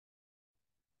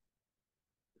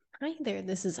Hi there,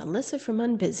 this is Alyssa from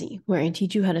Unbusy, where I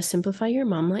teach you how to simplify your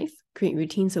mom life, create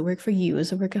routines that work for you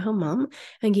as a work-at-home mom,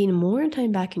 and gain more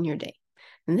time back in your day.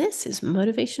 And this is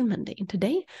Motivation Monday, and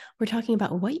today we're talking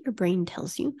about what your brain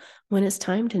tells you when it's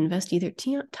time to invest either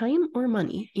time or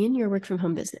money in your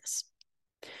work-from-home business.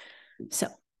 So,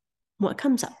 what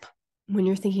comes up when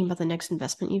you're thinking about the next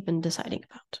investment you've been deciding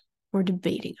about or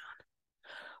debating on?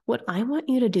 What I want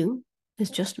you to do is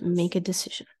just make a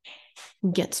decision.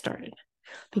 Get started.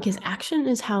 Because action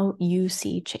is how you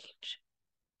see change.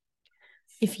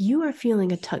 If you are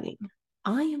feeling a tugging,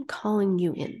 I am calling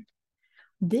you in.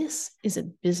 This is a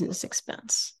business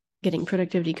expense. Getting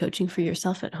productivity coaching for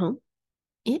yourself at home,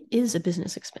 it is a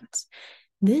business expense.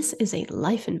 This is a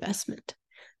life investment.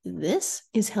 This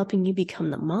is helping you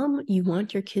become the mom you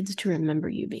want your kids to remember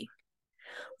you being.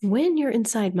 When you're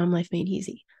inside Mom Life Made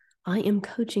Easy, I am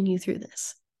coaching you through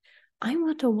this. I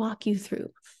want to walk you through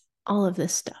all of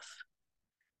this stuff.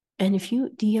 And if you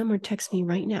DM or text me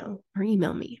right now or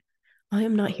email me, I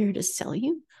am not here to sell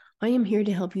you. I am here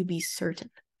to help you be certain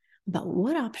about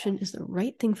what option is the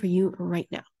right thing for you right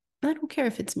now. I don't care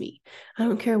if it's me. I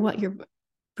don't care what your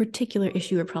particular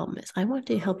issue or problem is. I want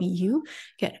to help you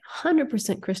get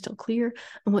 100% crystal clear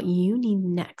on what you need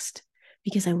next,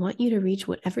 because I want you to reach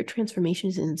whatever transformation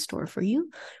is in store for you,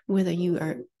 whether you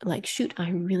are like, shoot, I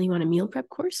really want a meal prep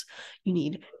course, you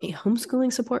need a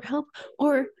homeschooling support help,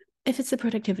 or if it's the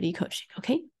productivity coaching,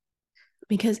 okay?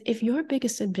 Because if your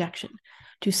biggest objection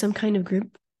to some kind of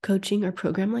group coaching or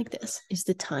program like this is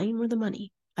the time or the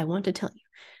money, I want to tell you,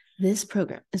 this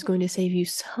program is going to save you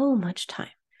so much time,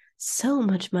 so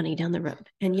much money down the road.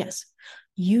 And yes,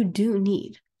 you do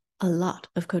need a lot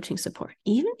of coaching support,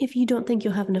 even if you don't think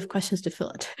you'll have enough questions to fill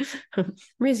it. I'm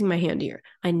raising my hand here.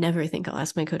 I never think I'll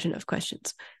ask my coach enough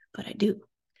questions, but I do.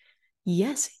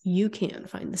 Yes, you can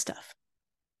find the stuff.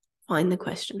 Find the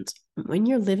questions. When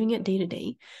you're living it day to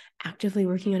day, actively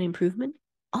working on improvement,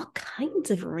 all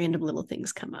kinds of random little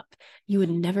things come up you would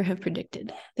never have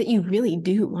predicted that you really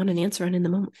do want an answer on in the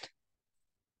moment.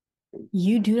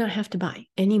 You do not have to buy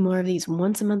any more of these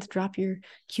once a month drop your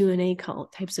Q&A call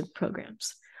types of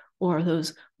programs, or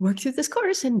those work through this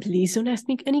course and please don't ask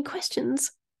me any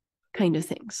questions kind of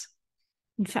things.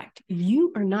 In fact,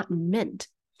 you are not meant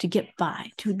to get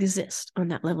by, to exist on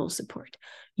that level of support.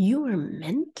 You are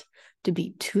meant to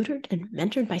be tutored and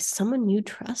mentored by someone you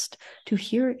trust to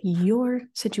hear your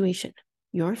situation,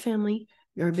 your family,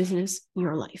 your business,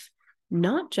 your life,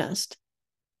 not just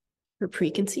her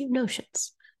preconceived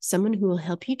notions, someone who will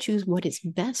help you choose what is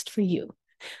best for you,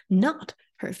 not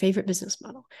her favorite business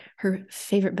model, her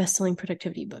favorite best-selling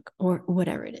productivity book, or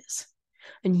whatever it is.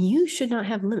 And you should not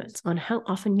have limits on how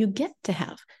often you get to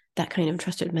have that kind of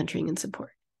trusted mentoring and support.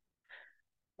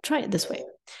 Try it this way.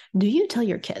 Do you tell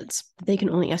your kids that they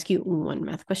can only ask you one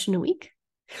math question a week?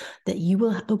 That you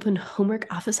will open homework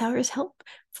office hours help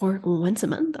for once a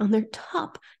month on their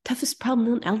toughest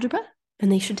problem in algebra,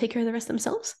 and they should take care of the rest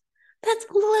themselves? That's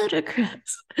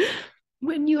ludicrous.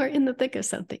 When you are in the thick of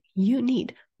something, you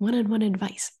need one-on-one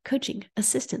advice, coaching,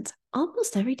 assistance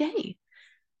almost every day.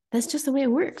 That's just the way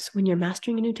it works when you're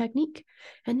mastering a new technique.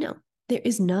 And no, there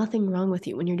is nothing wrong with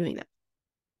you when you're doing that.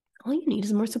 All you need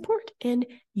is more support, and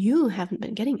you haven't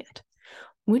been getting it,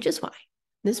 which is why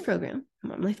this program,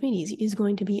 Mom Life Made Easy, is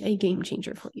going to be a game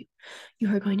changer for you.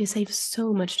 You are going to save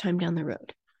so much time down the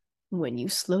road when you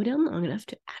slow down long enough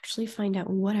to actually find out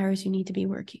what hours you need to be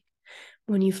working,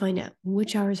 when you find out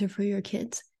which hours are for your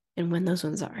kids and when those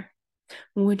ones are,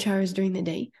 which hours during the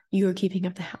day you are keeping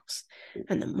up the house,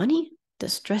 and the money, the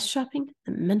stress shopping,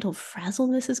 the mental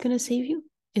frazzle this is going to save you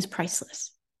is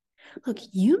priceless. Look,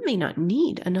 you may not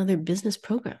need another business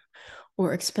program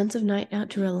or expensive night out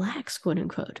to relax, quote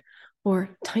unquote,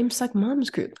 or time suck moms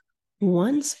group.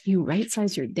 Once you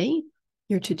right-size your day,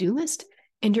 your to-do list,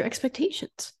 and your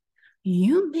expectations,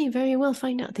 you may very well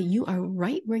find out that you are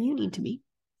right where you need to be,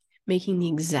 making the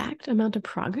exact amount of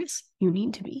progress you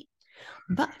need to be.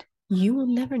 But you will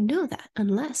never know that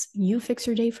unless you fix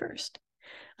your day first,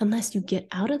 unless you get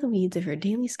out of the weeds of your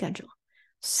daily schedule,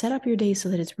 set up your day so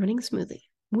that it's running smoothly,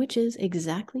 which is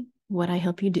exactly what I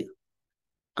help you do.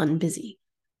 Unbusy.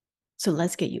 So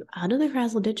let's get you out of the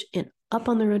frazzle ditch and up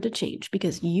on the road to change,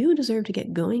 because you deserve to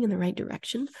get going in the right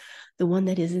direction, the one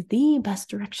that is the best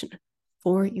direction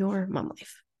for your mom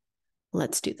life.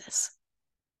 Let's do this.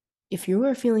 If you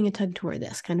are feeling a tug toward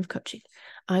this kind of coaching,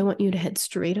 I want you to head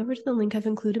straight over to the link I've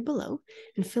included below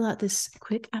and fill out this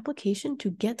quick application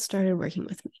to get started working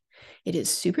with me. It is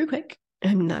super quick.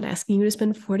 I'm not asking you to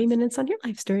spend 40 minutes on your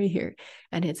life story here,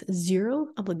 and it's zero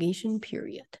obligation,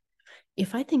 period.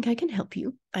 If I think I can help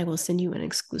you, I will send you an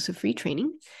exclusive free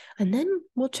training, and then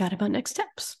we'll chat about next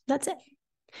steps. That's it.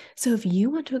 So if you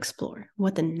want to explore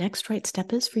what the next right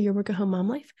step is for your work at home mom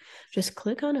life, just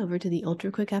click on over to the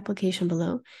ultra quick application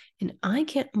below, and I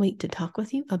can't wait to talk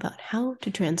with you about how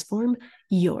to transform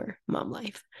your mom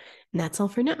life. And that's all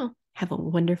for now. Have a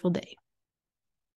wonderful day.